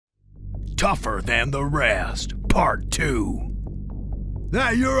tougher than the rest, Part 2.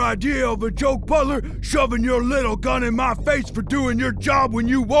 That your idea of a joke, Butler? Shoving your little gun in my face for doing your job when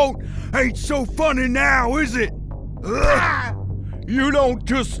you won't? Ain't so funny now, is it? You don't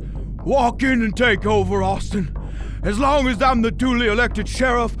just walk in and take over, Austin. As long as I'm the duly elected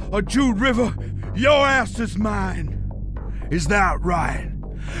sheriff of Jude River, your ass is mine. Is that right?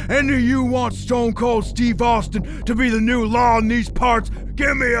 And do you want Stone Cold Steve Austin to be the new law in these parts?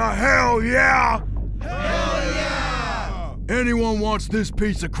 Give me a hell yeah! Hell yeah! Anyone wants this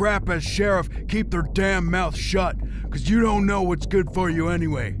piece of crap as sheriff, keep their damn mouth shut, because you don't know what's good for you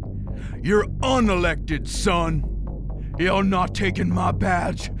anyway. You're unelected, son. You're not taking my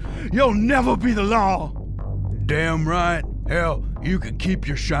badge. You'll never be the law. Damn right. Hell, you can keep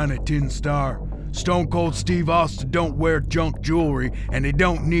your shiny tin star. Stone Cold Steve Austin don't wear junk jewelry, and he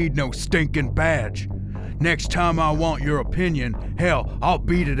don't need no stinking badge. Next time I want your opinion, hell, I'll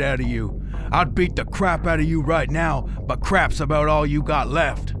beat it out of you. I'd beat the crap out of you right now, but crap's about all you got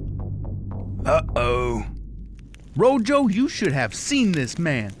left. Uh-oh. Rojo, you should have seen this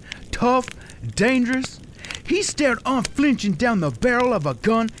man. Tough, dangerous. He stared unflinching down the barrel of a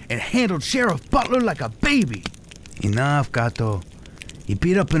gun and handled Sheriff Butler like a baby. Enough, Gato. You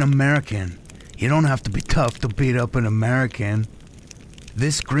beat up an American. You don't have to be tough to beat up an American.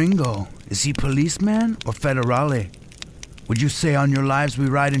 This gringo, is he policeman or federale? Would you say on your lives we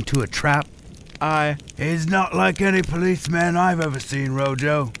ride into a trap? He's not like any policeman I've ever seen,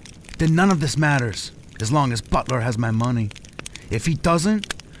 Rojo. Then none of this matters, as long as Butler has my money. If he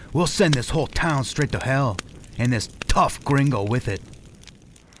doesn't, we'll send this whole town straight to hell, and this tough gringo with it.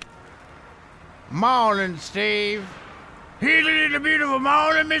 Morning, Steve. Isn't it a beautiful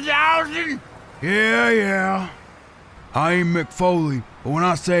morning, Mr. Austin? Yeah. I ain't Mick Foley, but when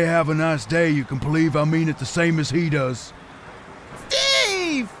I say have a nice day, you can believe I mean it the same as he does.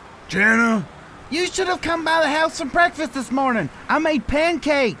 Steve! Jenna? You should have come by the house for breakfast this morning. I made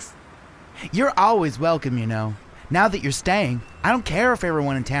pancakes. You're always welcome, you know. Now that you're staying, I don't care if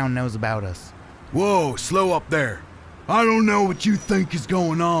everyone in town knows about us. Whoa, slow up there. I don't know what you think is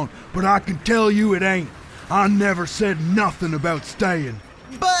going on, but I can tell you it ain't. I never said nothing about staying.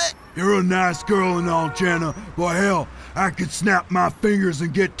 But... You're a nice girl and all, Jenna. Well, hell, I could snap my fingers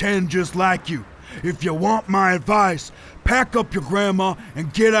and get 10 just like you. If you want my advice, pack up your grandma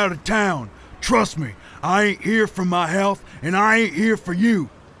and get out of town. Trust me, I ain't here for my health, and I ain't here for you.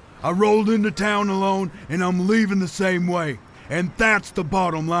 I rolled into town alone, and I'm leaving the same way. And that's the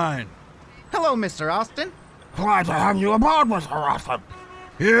bottom line. Hello, Mr. Austin. Glad to have you aboard, Mr. Austin.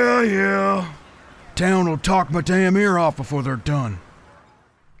 Yeah. Town will talk my damn ear off before they're done.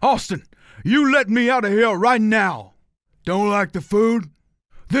 Austin, you let me out of here right now. Don't like the food?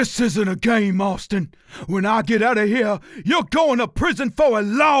 This isn't a game, Austin. When I get out of here, you're going to prison for a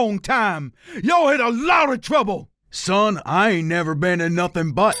long time. You'll hit a lot of trouble. Son, I ain't never been in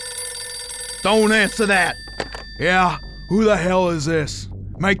nothing but... Don't answer that. Yeah, who the hell is this?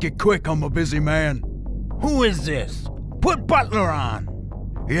 Make it quick, I'm a busy man. Who is this? Put Butler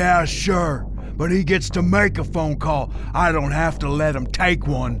on. Yeah, sure. But he gets to make a phone call. I don't have to let him take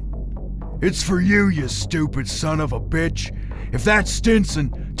one. It's for you, you stupid son of a bitch. If that's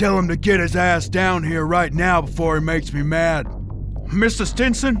Stinson, tell him to get his ass down here right now before he makes me mad. Mr.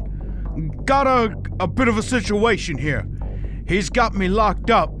 Stinson, got a bit of a situation here. He's got me locked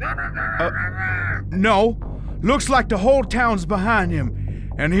up. No, looks like the whole town's behind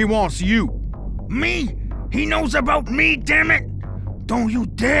him, and he wants you. Me? He knows about me, damn it! Don't you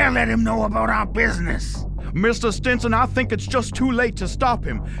dare let him know about our business. Mr. Stinson, I think it's just too late to stop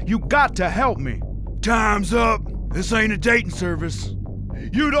him. You got to help me. Time's up. This ain't a dating service.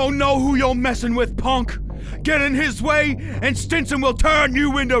 You don't know who you're messing with, punk. Get in his way, and Stinson will turn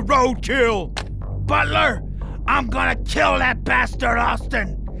you into roadkill. Butler, I'm gonna kill that bastard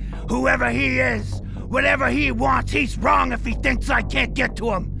Austin. Whoever he is, whatever he wants, he's wrong if he thinks I can't get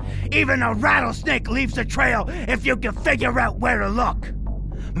to him. Even a rattlesnake leaves a trail if you can figure out where to look.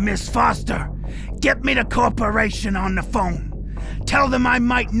 Miss Foster, get me the corporation on the phone. Tell them I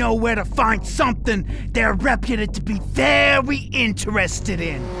might know where to find something they're reputed to be very interested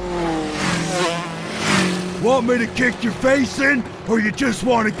in. Want me to kick your face in, or you just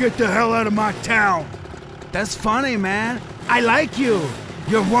want to get the hell out of my town? That's funny, man. I like you.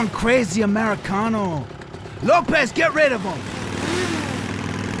 You're one crazy Americano. Lopez, get rid of him.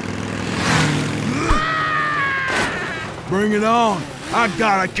 Bring it on. I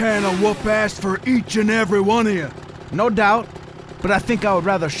got a can of whoop ass for each and every one of you. No doubt, but I think I would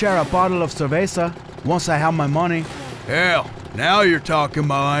rather share a bottle of cerveza once I have my money. Hell, now you're talking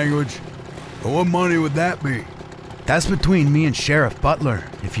my language. What money would that be? That's between me and Sheriff Butler,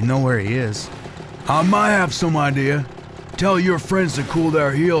 if you know where he is. I might have some idea. Tell your friends to cool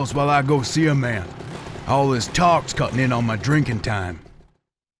their heels while I go see a man. All this talk's cutting in on my drinking time.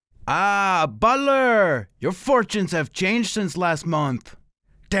 Ah, Butler! Your fortunes have changed since last month.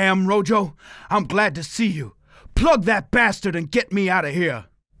 Damn, Rojo, I'm glad to see you. Plug that bastard and get me out of here.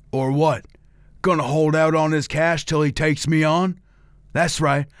 Or what? Gonna hold out on his cash till he takes me on? That's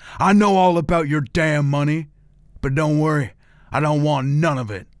right, I know all about your damn money. But don't worry, I don't want none of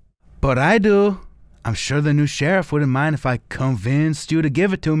it. But I do. I'm sure the new sheriff wouldn't mind if I convinced you to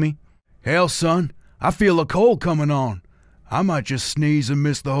give it to me. Hell, son, I feel a cold coming on. I might just sneeze and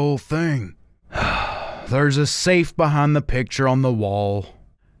miss the whole thing. There's a safe behind the picture on the wall.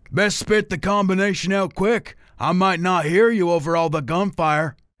 Best spit the combination out quick. I might not hear you over all the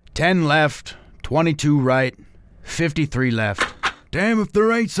gunfire. 10 left, 22 right, 53 left. Damn if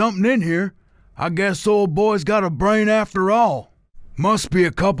there ain't something in here. I guess old boy's got a brain after all. Must be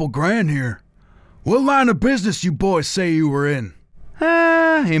a couple grand here. What line of business you boys say you were in?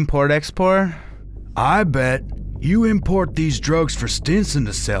 Import-export. I bet you import these drugs for Stinson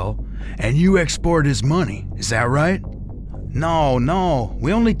to sell, and you export his money. Is that right? No,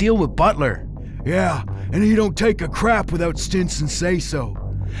 we only deal with Butler. Yeah, and he don't take a crap without Stinson say so.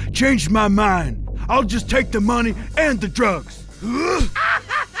 Changed my mind. I'll just take the money and the drugs.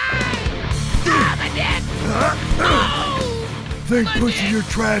 Think pushing your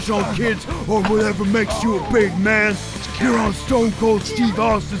trash on kids or whatever makes you a big man. You're on Stone Cold Steve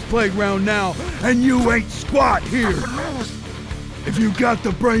Austin's playground now, and you ain't squat here. If you got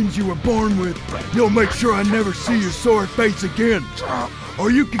the brains you were born with, you'll make sure I never see your sore face again.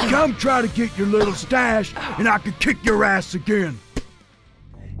 Or you can come try to get your little stash, and I can kick your ass again.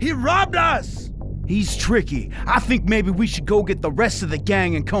 He robbed us! He's tricky. I think maybe we should go get the rest of the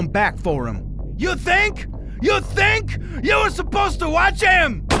gang and come back for him. You think? You think? You were supposed to watch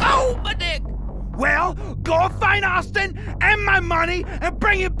him! Oh, my dick! Well, go find Austin and my money and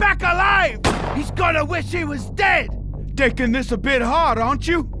bring him back alive! He's gonna wish he was dead! Taking this a bit hard, aren't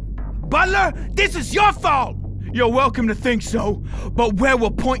you? Butler, this is your fault! You're welcome to think so, but where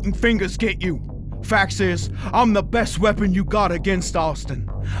will pointing fingers get you? Facts is, I'm the best weapon you got against Austin.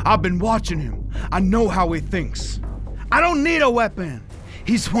 I've been watching him. I know how he thinks. I don't need a weapon.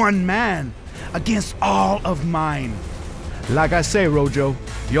 He's one man against all of mine. Like I say, Rojo,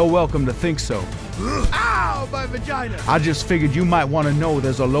 you're welcome to think so. Ow, my vagina! I just figured you might want to know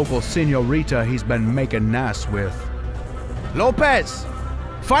there's a local senorita he's been making nice with. Lopez,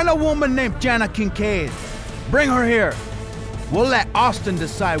 find a woman named Jana Kincaid. Bring her here. We'll let Austin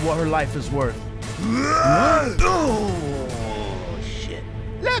decide what her life is worth. Oh, shit.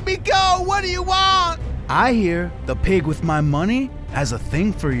 Let me go! What do you want? I hear the pig with my money has a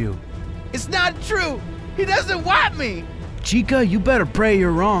thing for you. It's not true! He doesn't want me! Chica, you better pray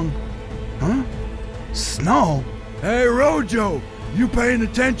you're wrong. Huh? Snow? Hey, Rojo, you paying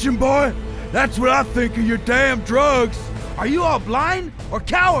attention, boy? That's what I think of your damn drugs. Are you all blind or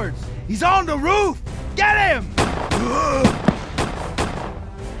cowards? He's on the roof! Get him!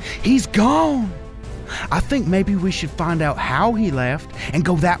 He's gone. I think maybe we should find out how he left and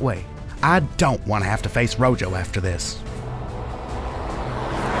go that way. I don't want to have to face Rojo after this.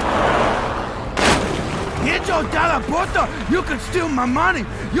 Hijo de la puta, you can steal my money,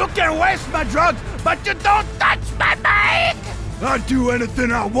 you can waste my drugs, but you don't touch my mic! I'd do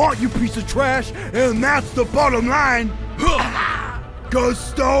anything I want, you piece of trash, and that's the bottom line. 'Cause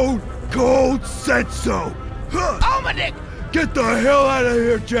Stone Cold said so. Oh, my dick! Get the hell out of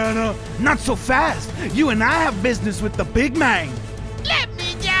here, Jana. Not so fast. You and I have business with the big man. Let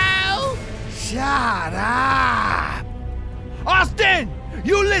me go! Shut up! Austin!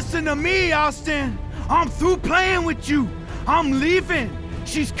 You listen to me, Austin! I'm through playing with you. I'm leaving.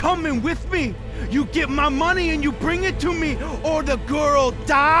 She's coming with me. You get my money and you bring it to me, or the girl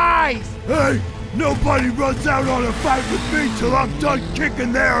dies. Hey, nobody runs out on a fight with me till I'm done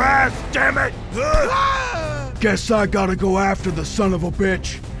kicking their ass, damn it! Guess I gotta go after the son of a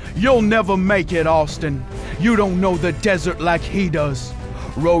bitch. You'll never make it, Austin. You don't know the desert like he does.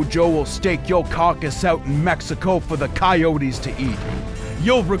 Rojo will stake your carcass out in Mexico for the coyotes to eat.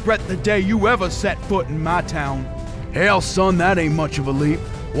 You'll regret the day you ever set foot in my town. Hell, son, that ain't much of a leap.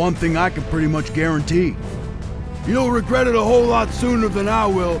 One thing I can pretty much guarantee. You'll regret it a whole lot sooner than I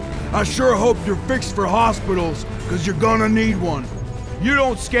will. I sure hope you're fixed for hospitals, 'cause you're gonna need one. You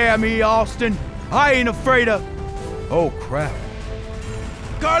don't scare me, Austin. I ain't afraid of... Oh, crap.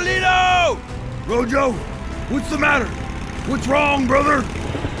 Carlito! Rojo, what's the matter? What's wrong, brother?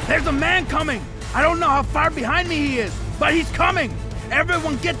 There's a man coming. I don't know how far behind me he is, but he's coming.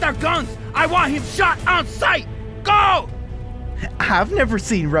 Everyone get their guns. I want him shot on sight. Go! I've never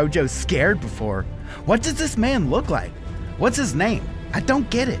seen Rojo scared before. What does this man look like? What's his name? I don't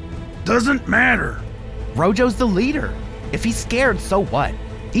get it. Doesn't matter. Rojo's the leader. If he's scared, so what?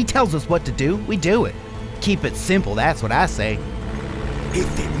 He tells us what to do, we do it. Keep it simple, that's what I say.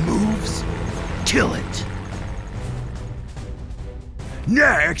 If it moves, kill it.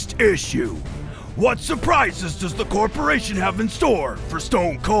 Next issue. What surprises does the corporation have in store for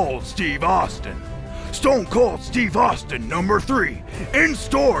Stone Cold Steve Austin? Stone Cold Steve Austin #3 in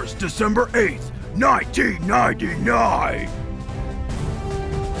stores December 8th, 1999.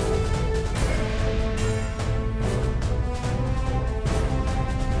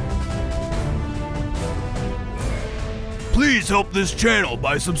 Please help this channel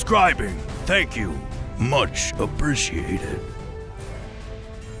by subscribing. Thank you. Much appreciated.